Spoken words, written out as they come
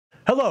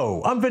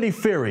Hello, I'm Vinny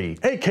Ferry,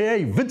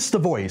 aka Vince the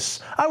Voice.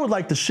 I would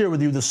like to share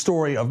with you the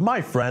story of my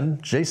friend,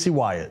 Jacey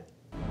Wyatt.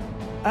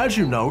 As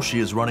you know, she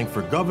is running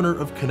for governor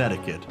of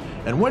Connecticut,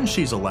 and when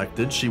she's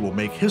elected, she will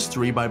make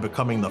history by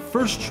becoming the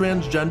first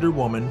transgender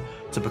woman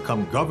to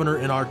become governor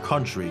in our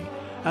country.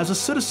 As a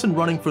citizen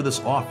running for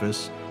this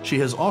office, she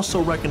has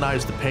also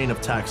recognized the pain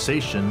of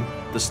taxation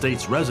the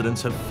state's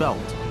residents have felt,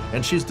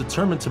 and she's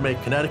determined to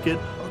make Connecticut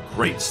a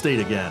great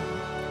state again.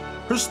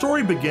 Her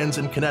story begins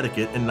in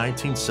Connecticut in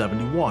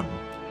 1971.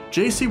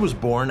 Jacey was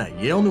born at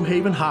Yale New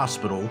Haven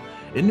Hospital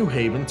in New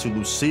Haven to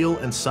Lucille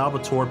and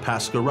Salvatore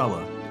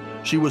Pasquarella.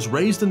 She was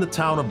raised in the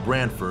town of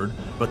Branford,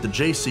 but the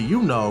Jacey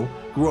you know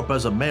grew up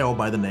as a male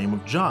by the name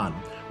of John,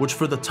 which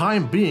for the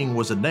time being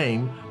was a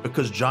name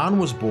because John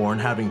was born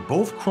having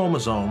both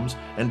chromosomes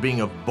and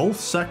being of both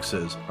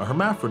sexes, a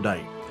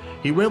hermaphrodite.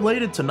 He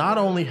related to not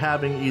only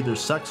having either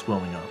sex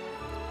growing up.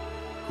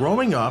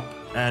 Growing up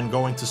and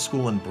going to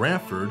school in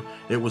Branford,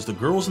 it was the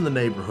girls in the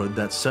neighborhood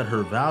that set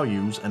her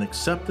values and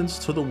acceptance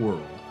to the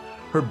world.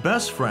 Her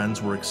best friends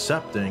were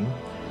accepting,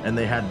 and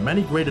they had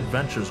many great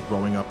adventures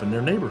growing up in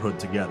their neighborhood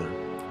together.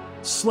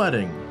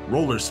 Sledding,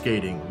 roller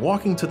skating,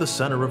 walking to the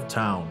center of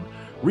town,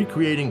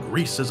 recreating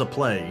Grease as a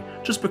play,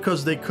 just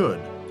because they could.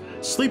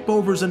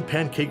 Sleepovers and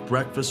pancake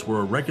breakfasts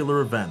were a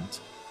regular event.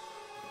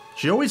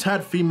 She always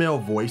had female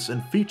voice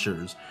and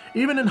features,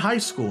 even in high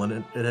school,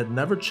 and it had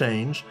never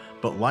changed,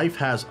 but life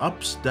has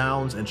ups,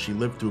 downs, and she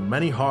lived through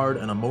many hard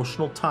and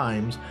emotional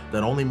times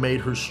that only made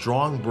her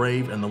strong,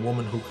 brave, and the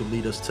woman who could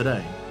lead us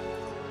today.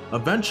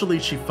 Eventually,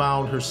 she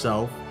found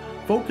herself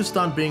focused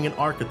on being an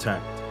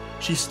architect.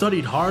 She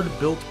studied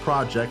hard-built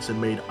projects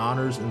and made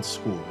honors in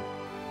school.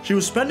 She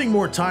was spending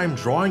more time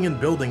drawing and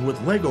building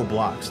with Lego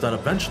blocks that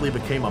eventually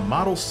became a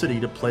model city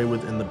to play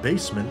with in the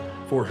basement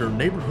for her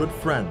neighborhood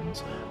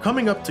friends.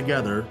 Coming up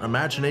together,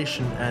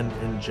 imagination and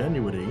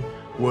ingenuity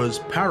was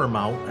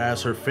paramount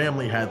as her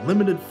family had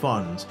limited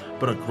funds,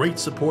 but a great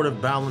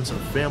supportive balance of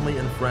family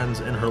and friends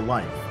in her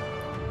life.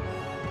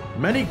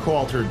 Many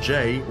called her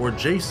Jay or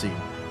Jacey,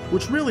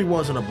 which really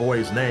wasn't a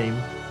boy's name,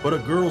 but a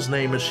girl's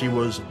name, as she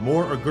was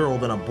more a girl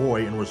than a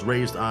boy and was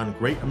raised on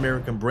great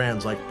American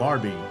brands like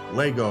Barbie,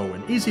 Lego,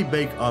 and Easy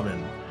Bake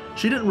Oven.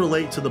 She didn't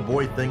relate to the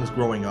boy things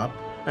growing up,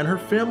 and her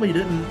family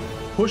didn't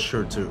push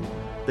her to.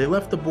 They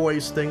left the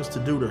boys things to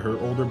do to her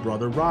older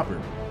brother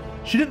Robert.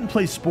 She didn't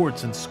play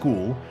sports in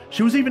school.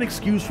 She was even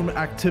excused from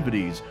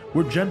activities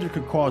where gender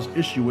could cause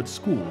issue at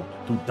school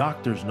through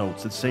doctor's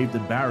notes that saved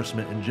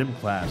embarrassment in gym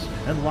class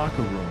and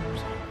locker rooms.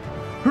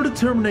 Her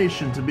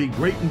determination to be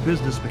great in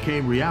business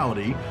became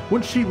reality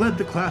when she led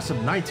the class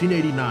of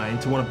 1989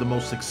 to one of the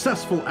most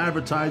successful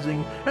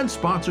advertising and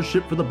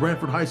sponsorship for the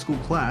Branford High School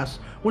class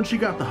when she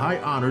got the high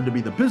honor to be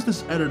the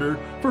business editor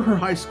for her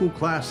high school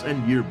class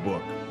and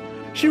yearbook.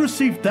 She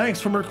received thanks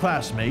from her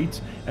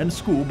classmates and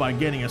school by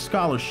gaining a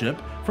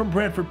scholarship from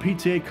Branford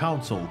PTA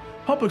Council,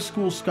 Public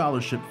School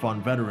Scholarship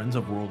Fund veterans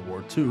of World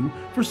War II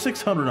for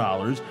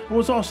 $600, and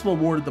was also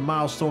awarded the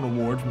Milestone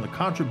Award from the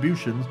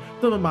contributions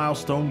to the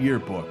Milestone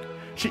Yearbook.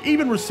 She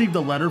even received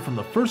a letter from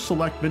the first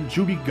selectman,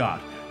 Judy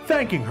Gott,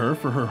 thanking her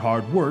for her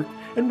hard work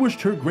and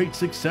wished her great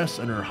success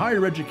in her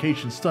higher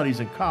education studies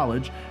in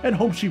college and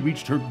hoped she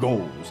reached her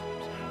goals.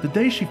 The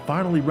day she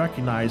finally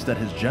recognized that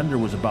his gender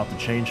was about to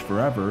change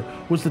forever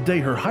was the day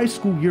her high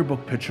school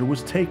yearbook picture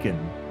was taken.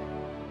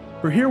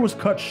 Her hair was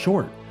cut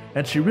short,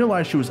 and she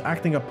realized she was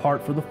acting a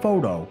part for the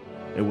photo.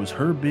 It was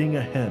her being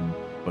a him,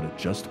 but it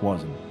just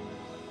wasn't.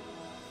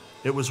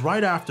 It was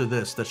right after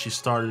this that she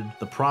started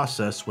the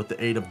process with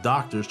the aid of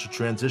doctors to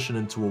transition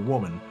into a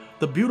woman,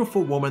 the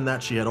beautiful woman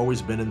that she had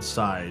always been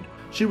inside.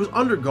 She was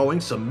undergoing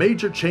some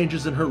major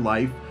changes in her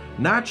life,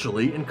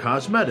 naturally and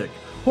cosmetic,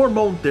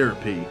 hormone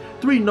therapy,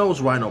 3 nose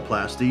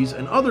rhinoplasties,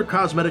 and other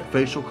cosmetic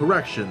facial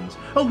corrections,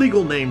 a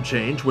legal name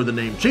change where the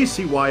name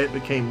Jacey Wyatt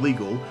became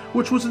legal,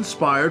 which was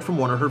inspired from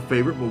one of her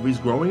favorite movies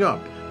growing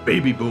up,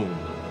 Baby Boom.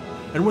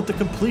 And with the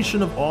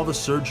completion of all the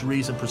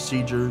surgeries and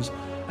procedures,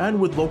 and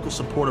with local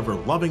support of her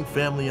loving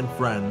family and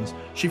friends,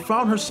 she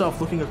found herself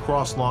looking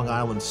across Long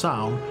Island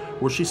Sound,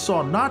 where she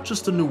saw not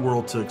just a new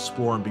world to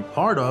explore and be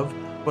part of,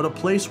 but a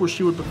place where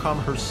she would become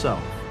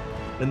herself.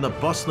 In the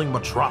bustling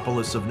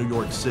metropolis of New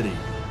York City,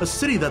 a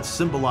city that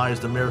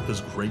symbolized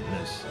America's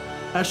greatness.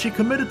 As she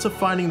committed to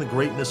finding the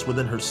greatness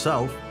within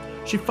herself,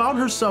 she found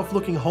herself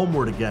looking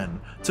homeward again,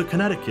 to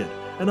Connecticut,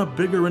 and a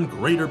bigger and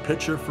greater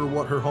picture for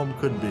what her home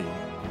could be.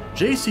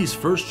 Jacey's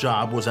first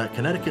job was at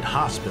Connecticut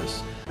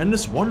Hospice, and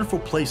this wonderful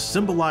place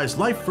symbolized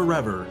life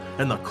forever,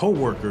 and the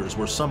co-workers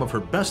were some of her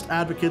best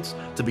advocates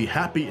to be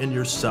happy in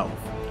yourself.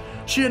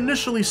 She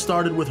initially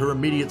started with her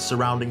immediate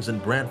surroundings in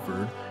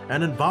Branford,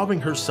 and involving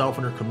herself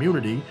in her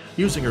community,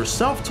 using her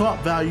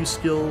self-taught value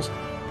skills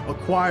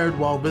acquired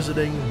while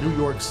visiting New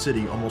York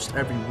City almost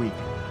every week,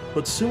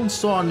 but soon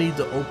saw a need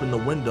to open the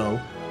window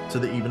to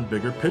the even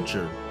bigger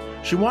picture.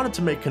 She wanted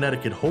to make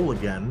Connecticut whole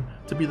again,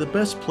 to be the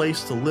best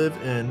place to live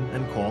in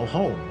and call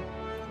home.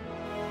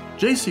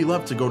 Jacey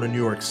loved to go to New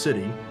York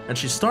City, and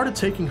she started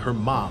taking her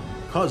mom,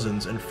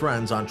 cousins, and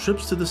friends on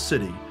trips to the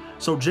city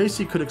so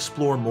Jacey could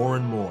explore more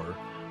and more.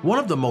 One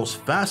of the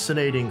most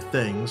fascinating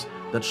things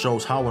that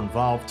shows how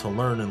involved to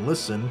learn and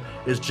listen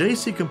is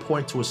Jacey can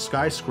point to a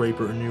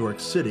skyscraper in New York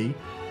City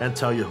and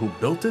tell you who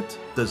built it,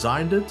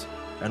 designed it,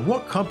 and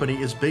what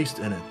company is based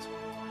in it.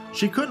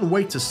 She couldn't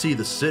wait to see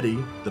the city,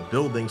 the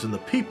buildings, and the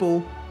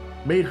people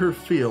made her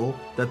feel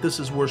that this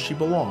is where she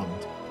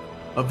belonged.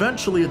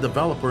 Eventually, a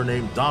developer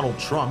named Donald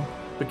Trump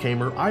became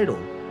her idol,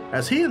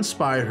 as he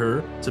inspired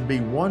her to be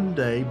one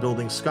day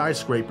building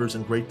skyscrapers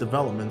and great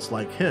developments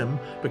like him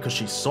because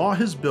she saw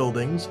his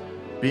buildings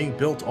being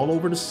built all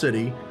over the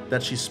city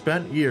that she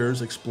spent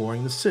years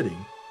exploring the city.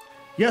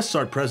 Yes,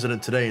 our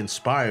president today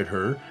inspired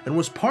her and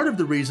was part of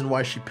the reason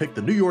why she picked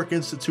the New York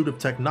Institute of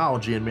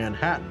Technology in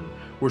Manhattan,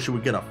 where she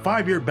would get a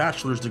 5-year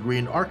bachelor's degree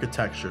in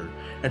architecture,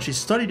 and she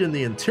studied in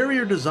the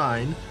interior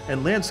design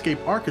and landscape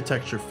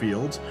architecture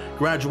fields,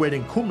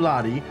 graduating cum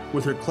laude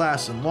with her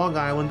class in Long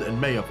Island in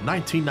May of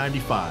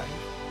 1995.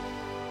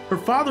 Her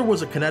father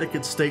was a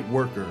Connecticut state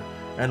worker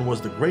and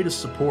was the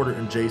greatest supporter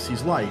in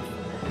Jacey's life,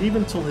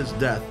 even till his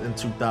death in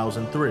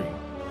 2003.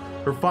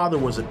 Her father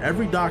was at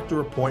every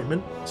doctor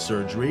appointment,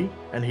 surgery,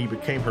 and he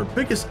became her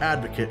biggest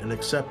advocate in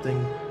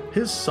accepting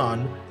his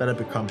son that had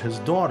become his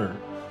daughter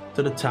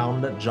to the town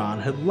that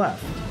John had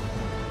left,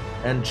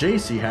 and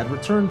Jacey had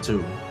returned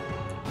to.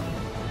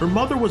 Her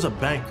mother was a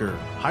banker,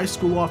 high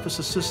school office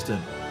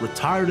assistant,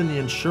 retired in the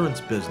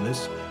insurance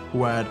business,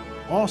 who had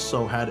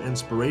also had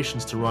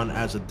inspirations to run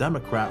as a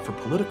Democrat for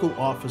political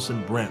office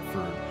in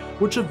Brantford,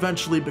 which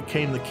eventually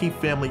became the key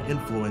family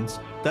influence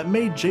that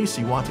made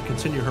Jacey want to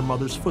continue her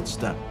mother's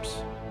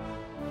footsteps.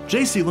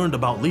 Jacey learned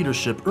about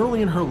leadership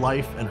early in her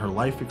life, and her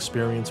life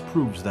experience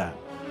proves that.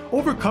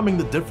 Overcoming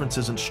the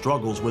differences and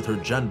struggles with her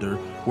gender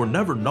were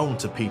never known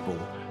to people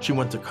she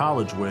went to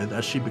college with,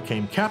 as she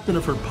became captain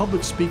of her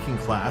public speaking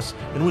class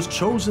and was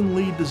chosen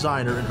lead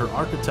designer in her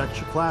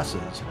architecture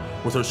classes.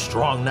 With her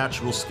strong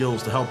natural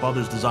skills to help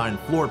others design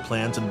floor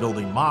plans and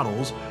building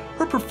models,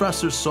 her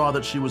professors saw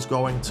that she was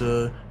going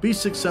to be a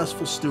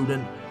successful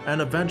student, and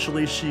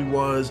eventually she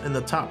was in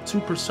the top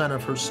 2%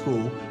 of her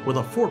school with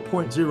a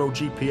 4.0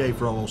 GPA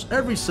for almost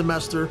every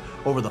semester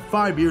over the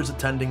 5 years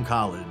attending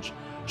college.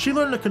 She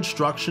learned the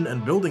construction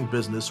and building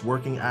business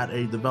working at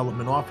a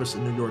development office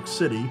in New York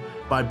City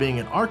by being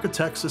an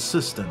architect's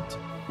assistant.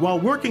 While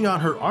working on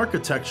her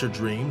architecture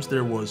dreams,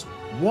 there was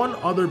one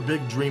other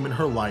big dream in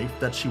her life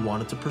that she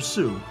wanted to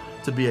pursue: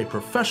 to be a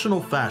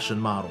professional fashion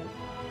model.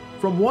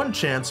 From one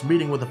chance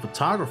meeting with a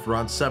photographer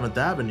on 7th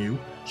Avenue,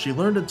 she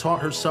learned and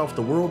taught herself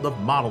the world of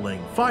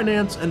modeling,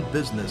 finance, and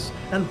business,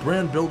 and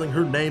brand building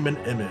her name and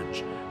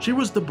image. She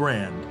was the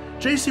brand.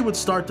 Jacey would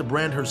start to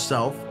brand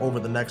herself over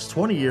the next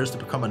 20 years to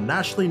become a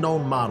nationally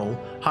known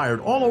model, hired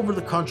all over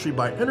the country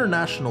by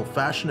international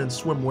fashion and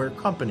swimwear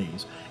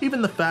companies.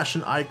 Even the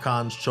fashion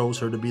icons chose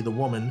her to be the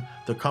woman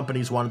the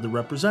companies wanted to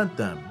represent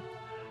them.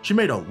 She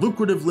made a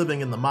lucrative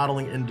living in the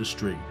modeling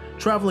industry,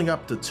 traveling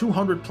up to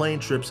 200 plane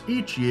trips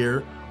each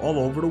year all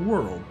over the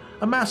world,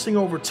 amassing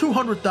over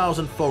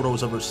 200,000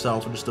 photos of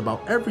herself in just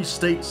about every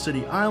state,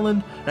 city,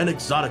 island, and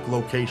exotic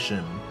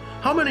location.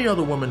 How many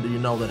other women do you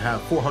know that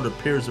have 400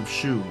 pairs of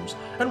shoes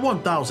and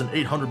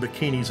 1,800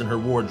 bikinis in her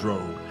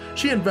wardrobe?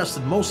 She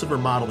invested most of her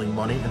modeling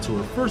money into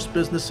her first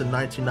business in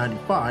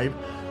 1995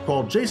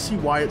 called Jacey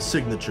Wyatt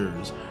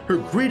Signatures, her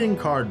greeting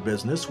card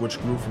business,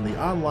 which grew from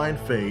the online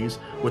phase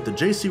with the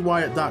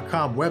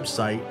JaceyWyatt.com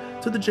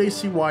website to the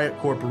Jacey Wyatt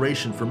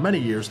Corporation for many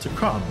years to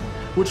come,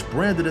 which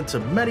branded into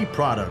many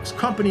products,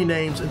 company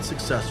names, and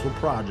successful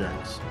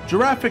projects.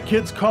 Giraffe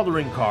Kids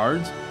Coloring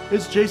Cards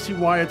is Jacey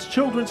Wyatt's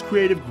children's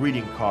creative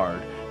greeting card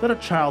that a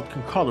child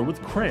can color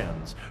with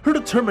crayons. Her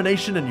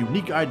determination and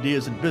unique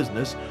ideas in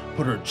business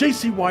put her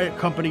Jacey Wyatt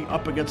company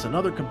up against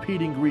another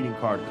competing greeting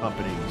card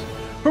companies.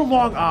 Her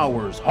long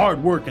hours,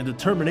 hard work, and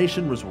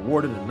determination was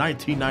rewarded in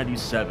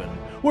 1997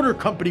 when her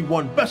company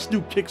won Best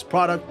New Kicks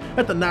product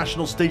at the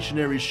National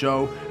Stationery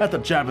Show at the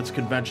Javits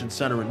Convention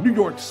Center in New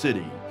York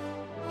City.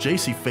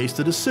 Jacey faced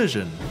a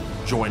decision: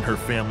 join her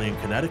family in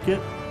Connecticut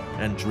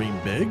and dream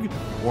big,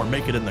 or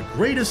make it in the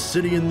greatest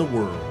city in the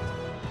world.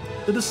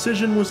 The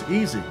decision was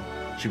easy.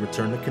 She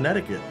returned to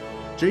Connecticut.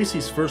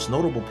 Jacey's first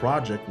notable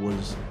project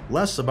was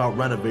less about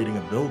renovating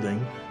a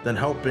building than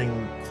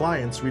helping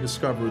clients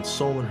rediscover its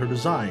soul in her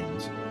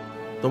designs.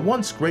 The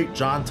once great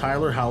John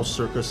Tyler house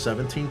circa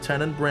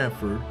 1710 in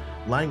Brantford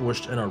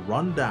languished in a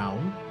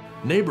run-down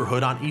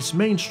neighborhood on East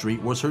Main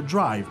Street was her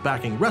drive,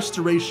 backing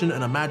restoration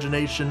and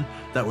imagination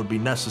that would be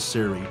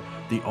necessary.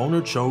 The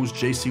owner chose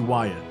Jacey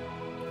Wyatt.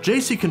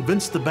 Jacey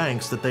convinced the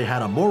banks that they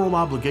had a moral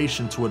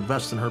obligation to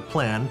invest in her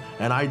plan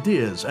and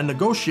ideas, and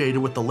negotiated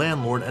with the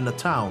landlord and the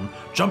town,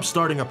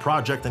 jump-starting a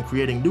project and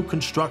creating new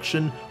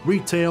construction,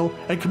 retail,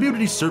 and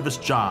community service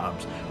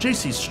jobs.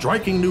 Jacey's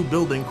striking new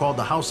building, called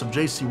the House of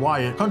Jacey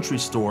Wyatt Country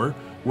Store,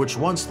 which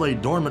once lay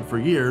dormant for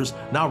years,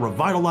 now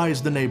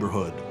revitalized the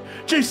neighborhood.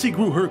 Jacey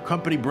grew her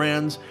company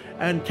brands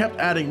and kept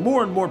adding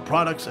more and more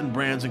products and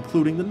brands,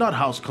 including the Nut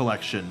House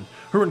collection,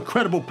 her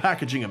incredible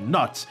packaging of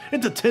nuts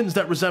into tins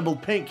that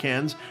resembled paint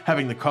cans,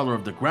 having the color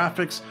of the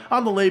graphics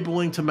on the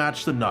labeling to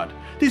match the nut.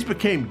 These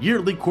became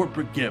yearly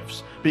corporate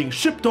gifts, being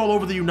shipped all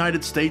over the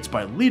United States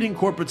by leading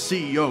corporate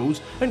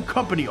CEOs and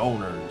company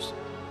owners.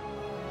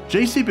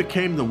 Jacey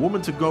became the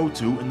woman to go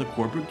to in the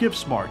corporate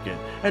gifts market,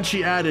 and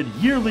she added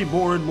yearly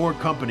more and more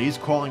companies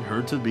calling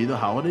her to be the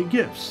holiday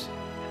gifts.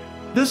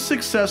 This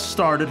success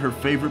started her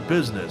favorite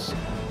business,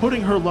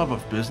 putting her love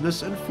of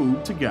business and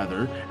food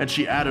together, and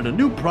she added a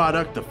new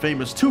product, the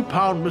famous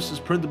 2-pound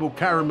Mrs. Printable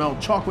Caramel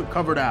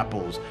chocolate-covered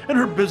apples, and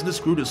her business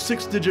grew to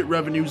 6-digit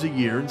revenues a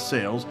year in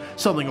sales,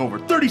 selling over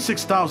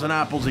 36,000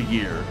 apples a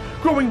year,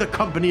 growing the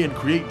company and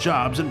create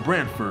jobs in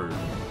Brantford.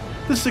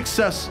 The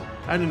success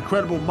and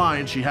incredible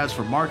mind she has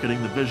for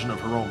marketing the vision of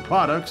her own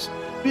products,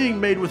 being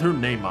made with her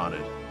name on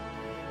it.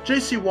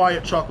 Jacey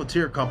Wyatt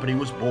Chocolatier Company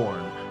was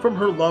born from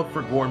her love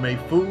for gourmet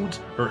foods,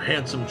 her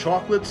handsome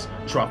chocolates,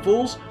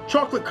 truffles,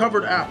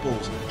 chocolate-covered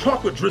apples,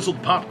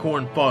 chocolate-drizzled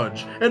popcorn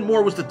fudge, and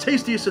more was the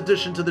tastiest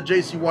addition to the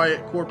Jacey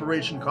Wyatt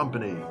Corporation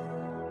Company.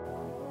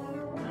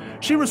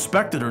 She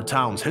respected her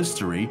town's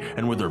history,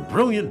 and with her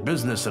brilliant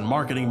business and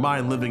marketing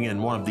mind living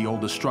in one of the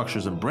oldest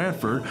structures in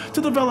Brantford,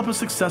 to develop a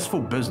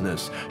successful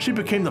business, she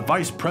became the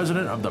vice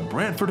president of the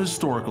Brantford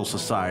Historical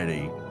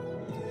Society.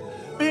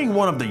 Being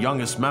one of the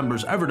youngest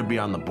members ever to be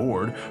on the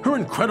board, her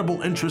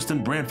incredible interest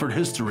in Brantford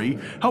history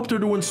helped her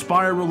to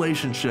inspire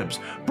relationships,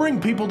 bring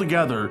people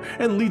together,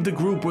 and lead the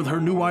group with her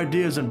new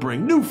ideas and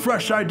bring new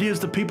fresh ideas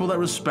to people that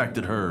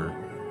respected her.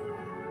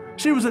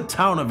 She was at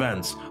town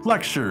events,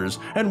 lectures,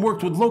 and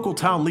worked with local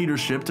town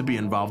leadership to be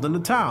involved in the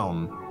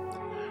town.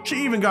 She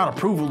even got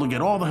approval to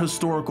get all the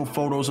historical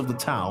photos of the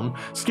town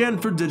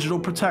scanned for digital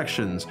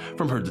protections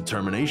from her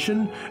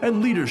determination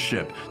and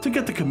leadership to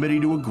get the committee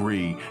to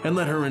agree and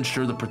let her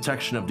ensure the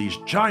protection of these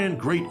giant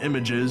great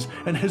images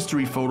and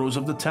history photos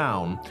of the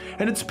town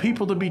and its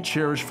people to be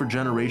cherished for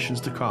generations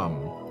to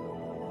come.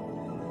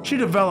 She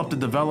developed a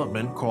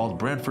development called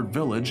Brantford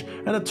Village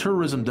and a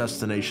tourism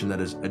destination that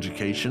is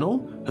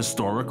educational,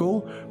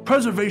 historical,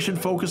 preservation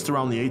focused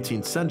around the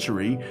 18th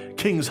century,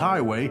 King's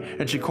Highway,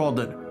 and she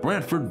called it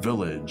Brantford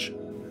Village.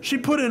 She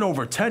put in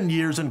over 10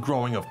 years in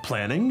growing of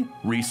planning,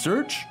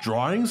 research,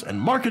 drawings, and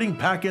marketing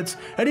packets,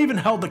 and even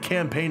held the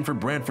campaign for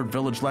Brantford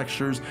Village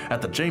lectures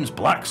at the James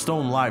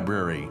Blackstone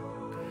Library.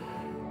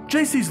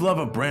 Jacey's love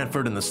of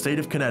Brantford and the state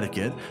of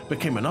Connecticut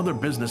became another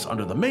business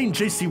under the main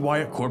Jacey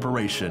Wyatt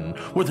Corporation.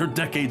 With her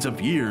decades of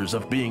years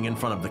of being in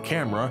front of the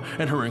camera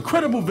and her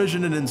incredible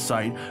vision and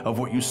insight of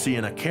what you see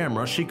in a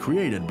camera, she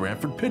created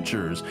Brantford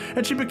Pictures,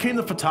 and she became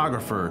the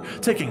photographer,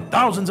 taking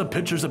thousands of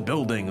pictures of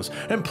buildings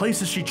and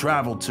places she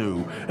traveled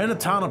to, and the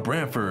town of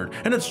Brantford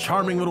and its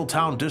charming little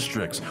town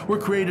districts were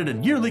created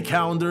in yearly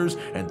calendars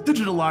and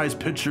digitalized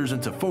pictures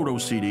into photo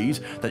CDs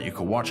that you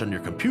could watch on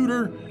your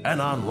computer and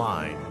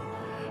online.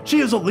 She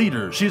is a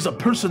leader. She is a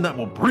person that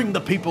will bring the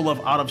people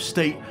of out of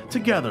state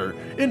together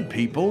in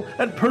people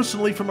and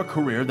personally from a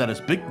career that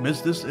is big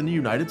business in the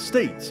United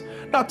States.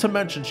 Not to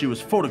mention she was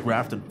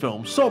photographed and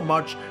filmed so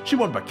much she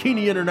won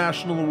Bikini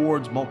International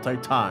Awards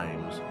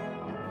multi-times.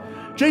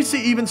 Jacey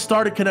even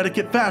started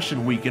Connecticut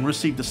Fashion Week and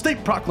received a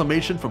state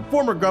proclamation from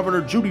former Governor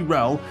Judy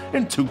Rell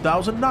in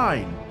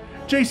 2009.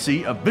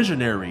 Jacey, a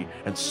visionary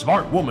and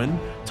smart woman,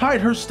 tied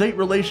her state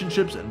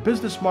relationships and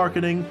business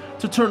marketing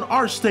to turn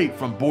our state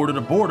from border to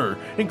border,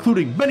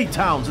 including many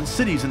towns and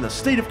cities in the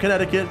state of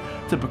Connecticut,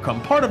 to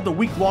become part of the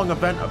week-long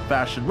event of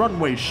fashion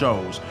runway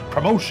shows,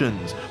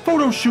 promotions,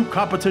 photo shoot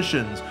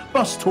competitions,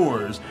 bus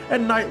tours,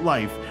 and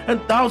nightlife,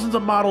 and thousands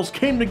of models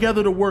came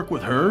together to work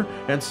with her,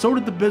 and so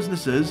did the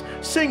businesses,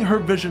 seeing her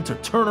vision to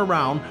turn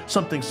around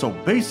something so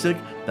basic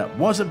that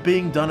wasn't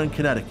being done in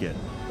Connecticut.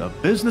 The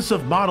business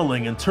of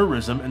modeling and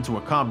tourism into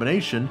a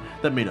combination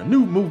that made a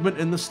new movement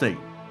in the state.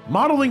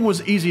 Modeling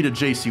was easy to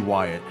Jacey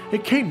Wyatt.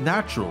 It came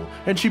natural,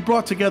 and she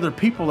brought together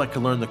people that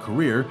could learn the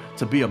career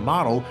to be a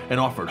model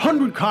and offered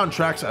 100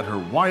 contracts at her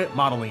Wyatt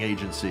Modeling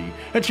Agency.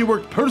 And she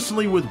worked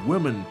personally with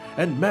women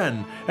and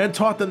men and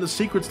taught them the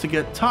secrets to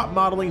get top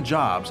modeling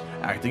jobs,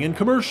 acting in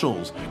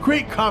commercials,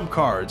 create comp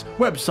cards,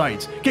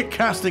 websites, get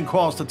casting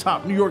calls to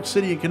top New York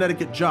City and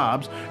Connecticut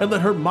jobs, and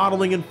let her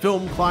modeling and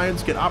film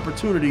clients get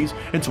opportunities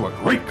into a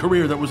great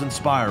career that was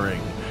inspiring.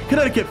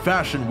 Connecticut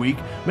Fashion Week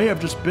may have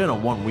just been a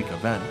one-week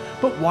event,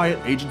 but Wyatt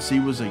Agency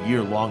was a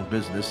year-long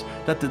business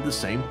that did the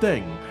same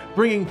thing,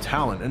 bringing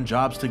talent and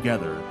jobs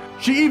together.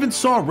 She even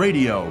saw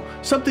radio,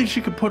 something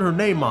she could put her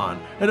name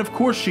on, and of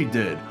course she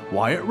did,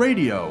 Wyatt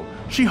Radio.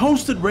 She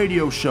hosted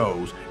radio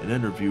shows and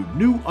interviewed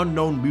new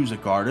unknown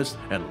music artists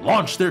and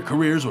launched their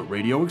careers with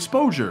radio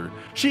exposure.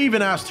 She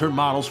even asked her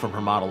models from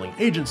her modeling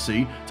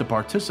agency to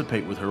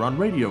participate with her on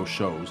radio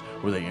shows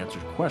where they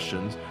answered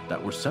questions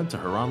that were sent to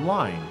her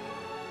online.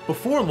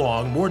 Before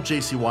long, more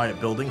Jacey Wyatt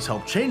buildings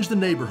helped change the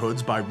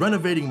neighborhoods by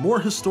renovating more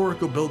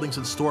historical buildings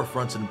and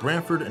storefronts in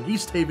Brantford and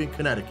East Haven,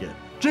 Connecticut.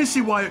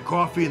 Jacey Wyatt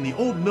Coffee in the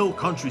Old Mill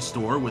Country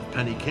Store with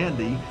Penny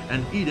Candy,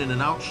 and Eat In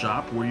and Out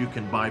Shop where you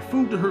can buy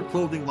food to her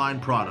clothing line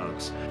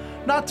products.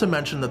 Not to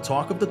mention the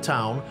talk of the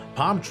town,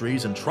 palm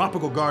trees, and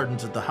tropical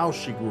gardens at the house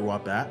she grew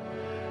up at.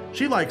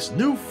 She likes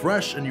new,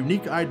 fresh, and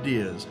unique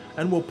ideas,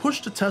 and will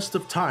push the test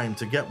of time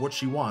to get what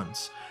she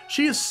wants.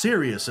 She is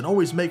serious and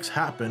always makes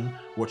happen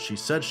what she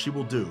said she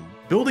will do.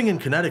 Building in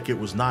Connecticut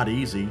was not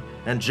easy,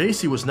 and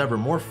Jacey was never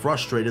more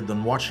frustrated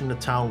than watching the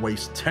town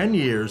waste 10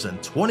 years and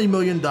 $20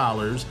 million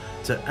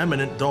to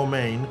eminent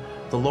domain,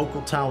 the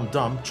local town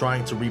dump,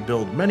 trying to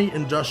rebuild many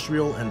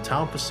industrial and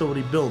town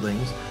facility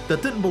buildings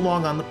that didn't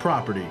belong on the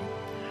property.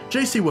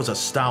 Jacey was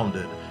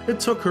astounded.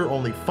 It took her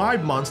only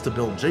 5 months to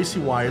build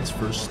Jacey Wyatt's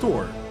first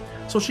store.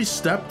 So she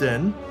stepped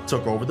in,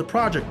 took over the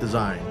project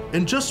design.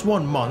 In just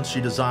 1 month,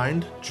 she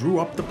designed, drew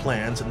up the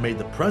plans, and made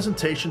the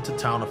presentation to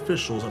town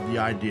officials of the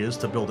ideas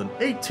to build an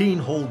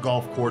 18-hole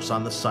golf course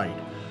on the site,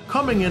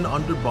 coming in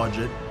under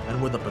budget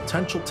and with a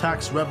potential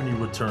tax revenue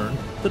return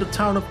to the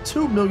town of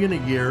 $2 million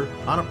a year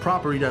on a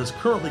property that is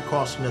currently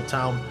costing the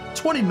town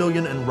 $20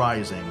 million and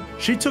rising.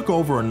 She took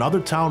over another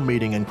town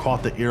meeting and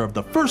caught the ear of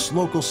the first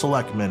local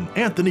selectman,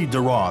 Anthony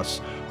DeRoss,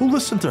 who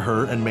listened to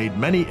her and made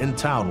many in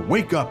town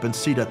wake up and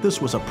see that this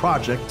was a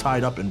project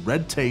tied up in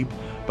red tape,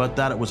 but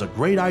that it was a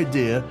great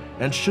idea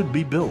and should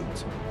be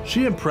built.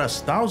 She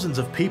impressed thousands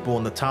of people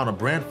in the town of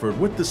Brantford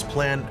with this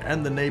plan,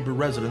 and the neighbor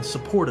residents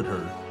supported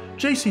her.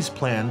 Jacey's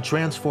plan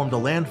transformed a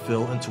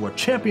landfill into a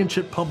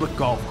championship public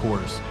golf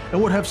course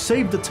and would have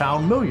saved the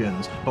town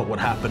millions. But what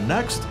happened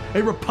next?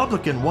 A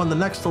Republican won the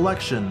next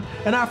election,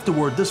 and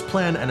afterward this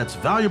plan and its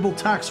valuable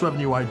tax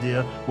revenue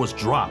idea was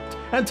dropped,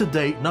 and to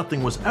date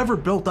nothing was ever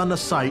built on the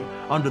site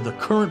under the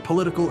current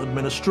political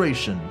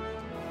administration.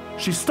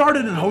 She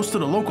started and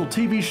hosted a local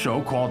TV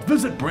show called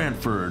Visit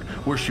Brantford,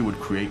 where she would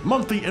create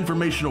monthly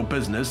informational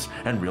business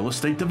and real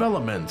estate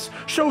developments,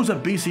 shows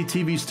at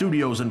BCTV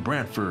studios in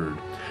Brantford.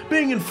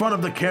 Being in front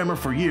of the camera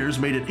for years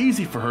made it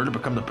easy for her to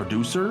become the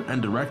producer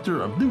and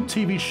director of new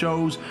TV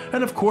shows,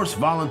 and of course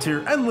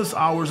volunteer endless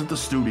hours at the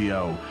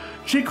studio.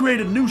 She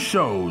created new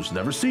shows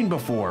never seen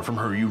before from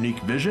her unique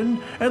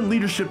vision and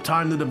leadership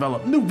time to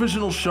develop new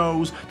visional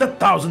shows that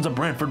thousands of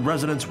Brantford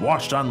residents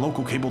watched on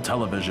local cable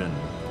television.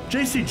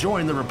 Jacey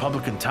joined the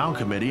Republican Town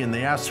Committee, and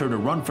they asked her to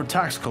run for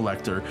tax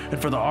collector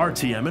and for the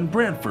RTM in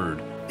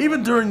Brantford.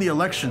 Even during the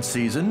election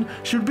season,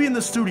 she would be in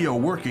the studio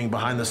working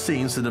behind the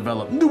scenes to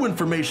develop new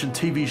information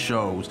TV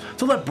shows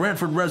to let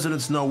Brantford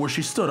residents know where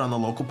she stood on the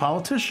local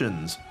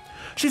politicians.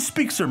 She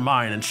speaks her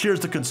mind and shares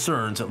the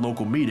concerns at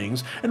local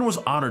meetings, and was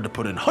honored to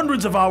put in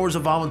hundreds of hours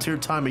of volunteer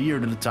time a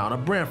year to the town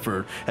of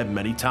Brantford at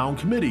many town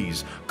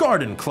committees,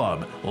 garden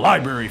club,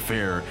 library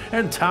fair,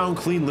 and town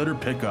clean litter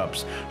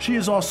pickups. She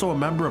is also a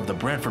member of the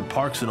Brantford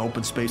Parks and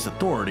Open Space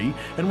Authority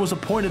and was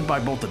appointed by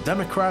both the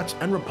Democrats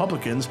and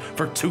Republicans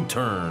for 2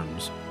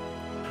 terms.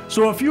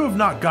 So if you have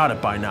not got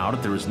it by now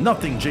that there is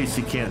nothing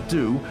Jacey can't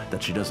do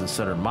that she doesn't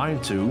set her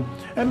mind to,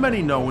 and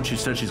many know when she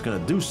says she's going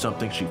to do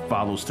something, she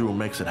follows through and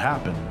makes it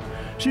happen.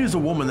 She is a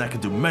woman that can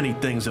do many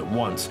things at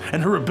once,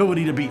 and her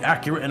ability to be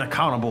accurate and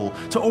accountable,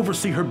 to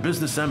oversee her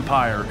business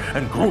empire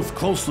and growth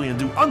closely and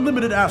do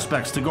unlimited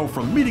aspects to go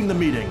from meeting to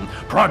meeting,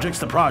 projects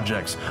to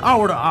projects,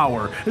 hour to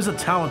hour, is a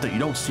talent that you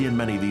don't see in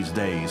many these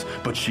days,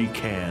 but she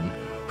can.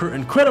 Her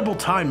incredible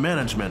time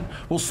management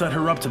will set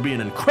her up to be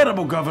an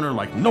incredible governor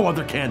like no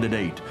other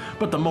candidate.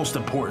 But the most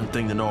important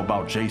thing to know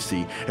about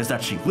Jacey is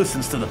that she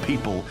listens to the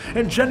people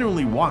and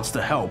genuinely wants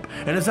to help,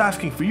 and is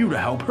asking for you to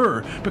help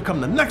her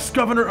become the next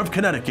governor of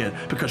Connecticut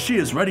because she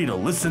is ready to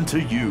listen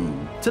to you.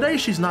 Today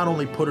she's not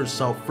only put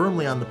herself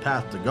firmly on the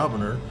path to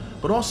governor,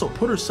 but also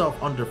put herself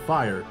under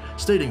fire,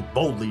 stating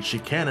boldly she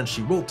can and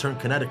she will turn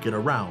Connecticut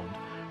around.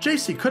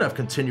 Jacey could have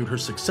continued her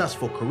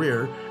successful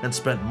career and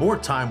spent more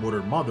time with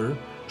her mother,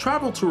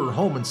 traveled to her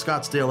home in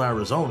Scottsdale,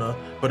 Arizona,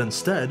 but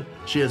instead,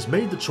 she has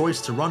made the choice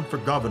to run for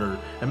governor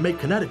and make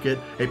Connecticut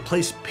a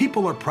place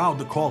people are proud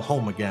to call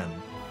home again.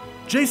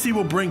 Jacey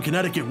will bring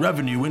Connecticut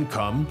revenue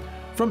income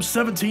from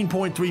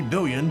 $17.3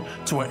 billion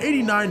to an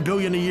 $89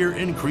 billion a year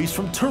increase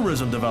from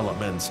tourism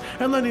developments,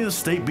 and letting the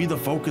state be the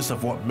focus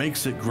of what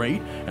makes it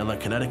great, and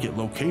let Connecticut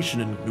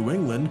location in New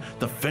England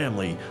the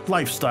family,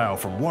 lifestyle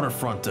from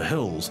waterfront to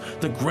hills,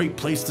 the great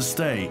place to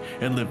stay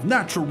and live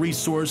natural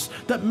resource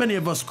that many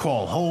of us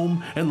call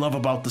home and love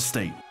about the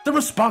state. The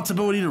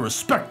responsibility to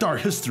respect our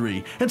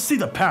history and see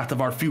the path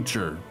of our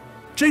future.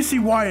 Jacey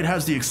Wyatt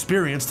has the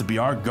experience to be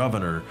our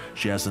governor.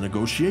 She has the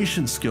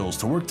negotiation skills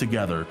to work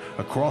together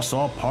across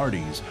all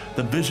parties,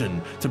 the vision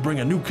to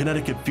bring a new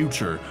Connecticut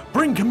future,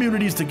 bring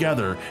communities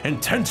together,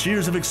 and 10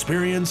 years of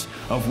experience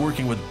of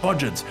working with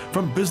budgets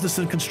from business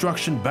and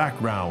construction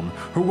background,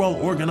 her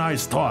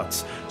well-organized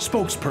thoughts,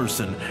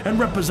 spokesperson, and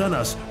represent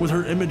us with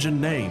her image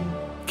and name.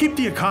 Keep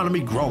the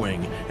economy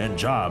growing and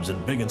jobs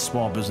and big and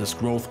small business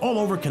growth all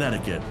over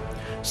Connecticut.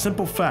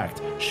 Simple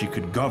fact, she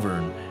could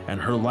govern,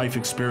 and her life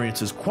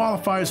experiences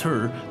qualifies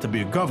her to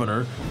be a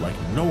governor like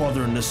no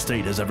other in this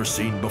state has ever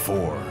seen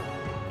before.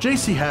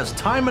 Jacey has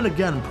time and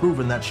again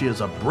proven that she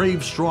is a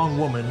brave, strong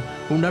woman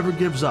who never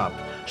gives up.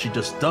 She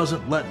just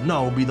doesn't let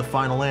no be the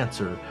final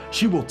answer.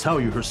 She will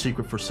tell you her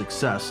secret for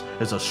success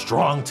is a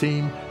strong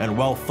team and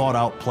well thought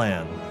out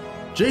plan.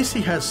 Jacey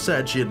has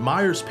said she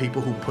admires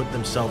people who put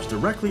themselves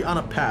directly on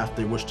a path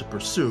they wish to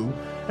pursue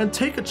and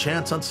take a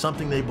chance on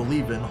something they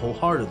believe in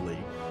wholeheartedly.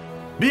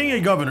 Being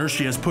a governor,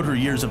 she has put her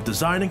years of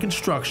design and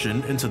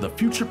construction into the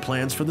future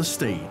plans for the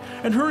state,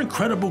 and her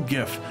incredible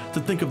gift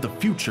to think of the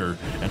future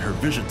and her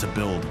vision to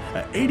build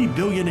at $80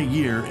 billion a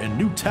year in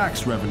new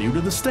tax revenue to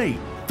the state.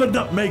 The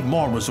Nutmeg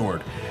Mall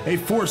Resort, a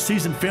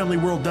 4-season family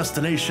world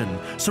destination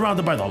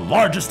surrounded by the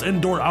largest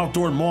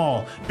indoor-outdoor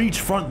mall,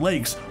 beachfront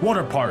lakes,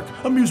 water park,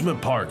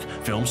 amusement park,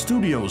 film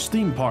studios,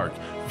 theme park,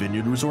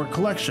 vineyard resort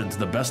collections,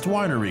 the best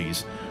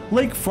wineries,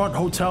 lakefront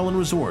hotel and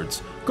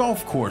resorts,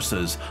 golf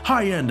courses,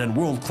 high-end and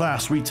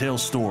world-class retail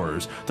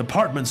stores,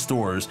 department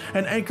stores,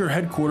 and anchor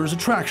headquarters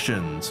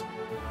attractions.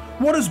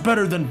 What is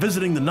better than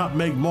visiting the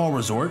Nutmeg Mall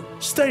Resort,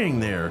 staying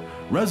there,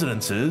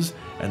 residences,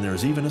 and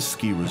there's even a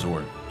ski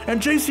resort. And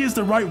Jacey is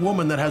the right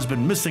woman that has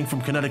been missing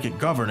from Connecticut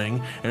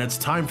governing, and it's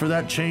time for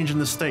that change in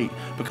the state,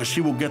 because she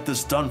will get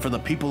this done for the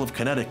people of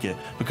Connecticut,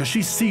 because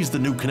she sees the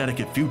new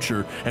Connecticut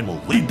future and will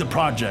lead the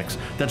projects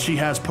that she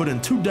has put in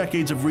 2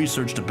 decades of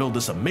research to build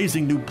this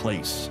amazing new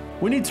place.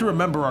 We need to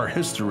remember our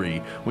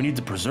history, we need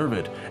to preserve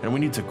it, and we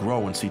need to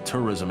grow and see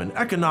tourism and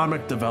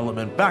economic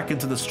development back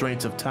into the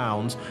strengths of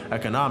towns,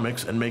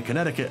 economics, and make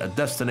Connecticut a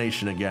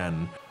destination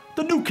again.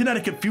 The new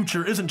Connecticut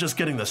future isn't just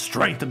getting the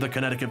strength of the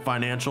Connecticut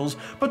financials,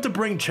 but to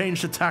bring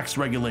change to tax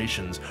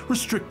regulations,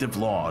 restrictive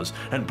laws,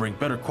 and bring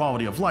better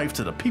quality of life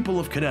to the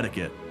people of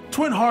Connecticut.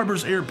 Twin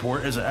Harbors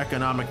Airport is an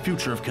economic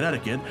future of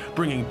Connecticut,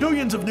 bringing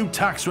billions of new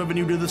tax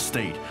revenue to the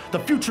state. The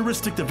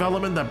futuristic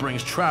development that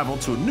brings travel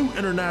to a new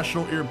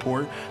international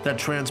airport that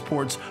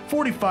transports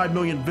 45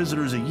 million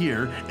visitors a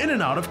year in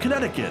and out of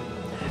Connecticut,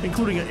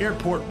 including an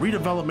airport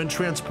redevelopment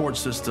transport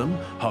system,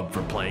 hub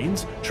for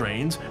planes,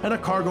 trains, and a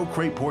cargo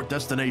crate port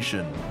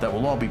destination that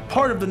will all be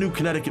part of the new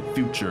Connecticut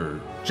future.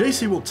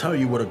 Jacey will tell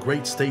you what a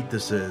great state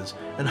this is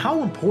and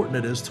how important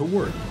it is to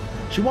work.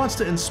 She wants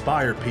to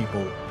inspire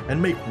people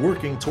and make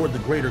working toward the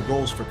greater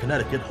goals for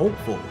Connecticut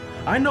hopeful.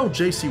 I know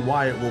Jacey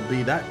Wyatt will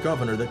be that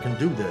governor that can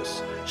do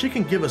this. She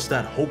can give us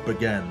that hope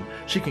again.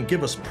 She can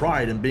give us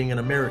pride in being an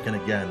American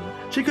again.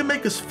 She can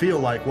make us feel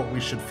like what we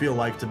should feel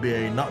like to be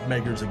a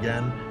nutmeggers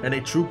again and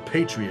a true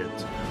patriot.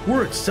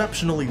 We're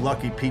exceptionally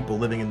lucky people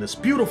living in this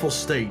beautiful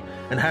state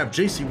and have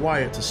Jacey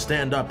Wyatt to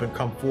stand up and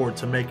come forward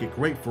to make it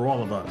great for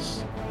all of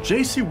us.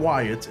 Jacey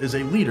Wyatt is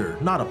a leader,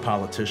 not a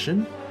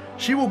politician.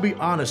 She will be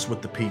honest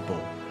with the people.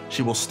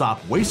 She will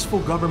stop wasteful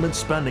government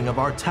spending of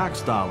our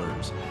tax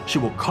dollars. She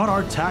will cut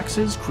our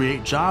taxes,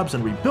 create jobs,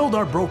 and rebuild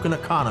our broken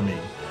economy.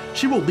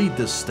 She will lead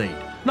this state,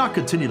 not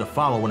continue to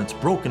follow in its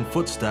broken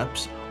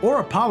footsteps, or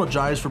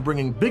apologize for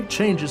bringing big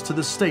changes to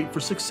the state for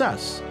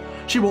success.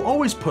 She will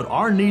always put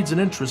our needs and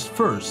interests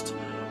first,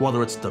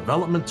 whether it's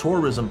development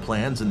tourism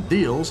plans and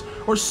deals,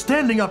 or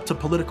standing up to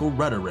political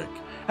rhetoric.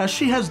 As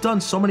she has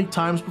done so many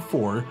times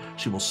before,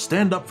 she will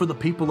stand up for the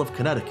people of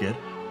Connecticut,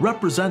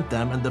 represent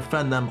them and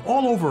defend them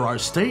all over our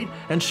state,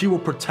 and she will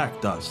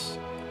protect us.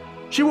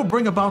 She will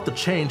bring about the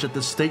change that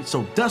this state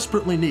so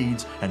desperately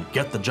needs and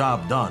get the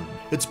job done.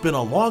 It's been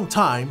a long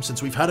time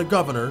since we've had a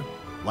governor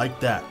like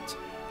that.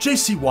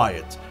 Jacey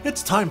Wyatt,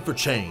 it's time for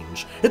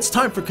change. It's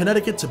time for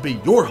Connecticut to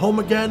be your home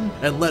again,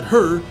 and let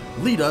her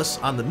lead us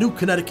on the new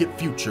Connecticut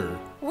future.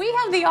 We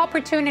have the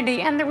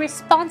opportunity and the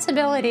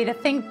responsibility to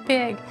think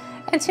big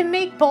and to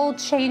make bold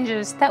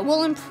changes that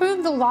will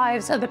improve the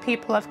lives of the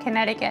people of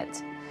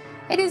Connecticut.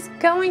 It is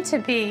going to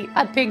be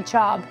a big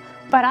job,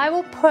 but I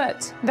will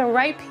put the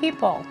right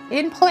people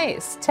in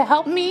place to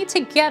help me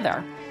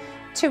together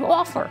to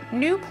offer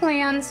new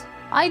plans,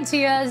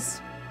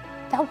 ideas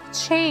that will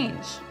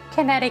change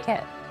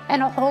Connecticut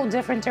in a whole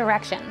different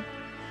direction.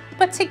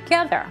 But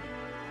together,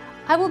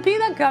 I will be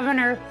the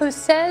governor who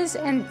says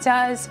and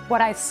does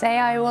what I say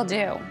I will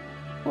do.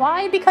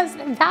 Why? Because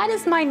that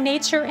is my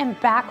nature and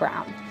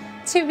background.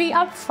 To be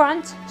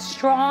upfront,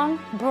 strong,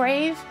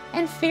 brave,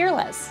 and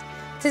fearless.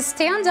 To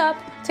stand up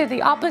to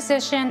the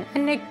opposition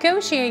and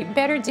negotiate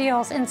better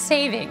deals and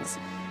savings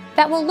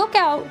that will look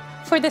out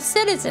for the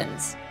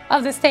citizens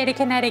of the state of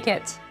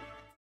Connecticut.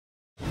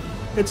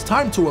 It's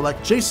time to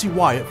elect Jacey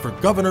Wyatt for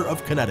Governor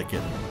of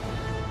Connecticut.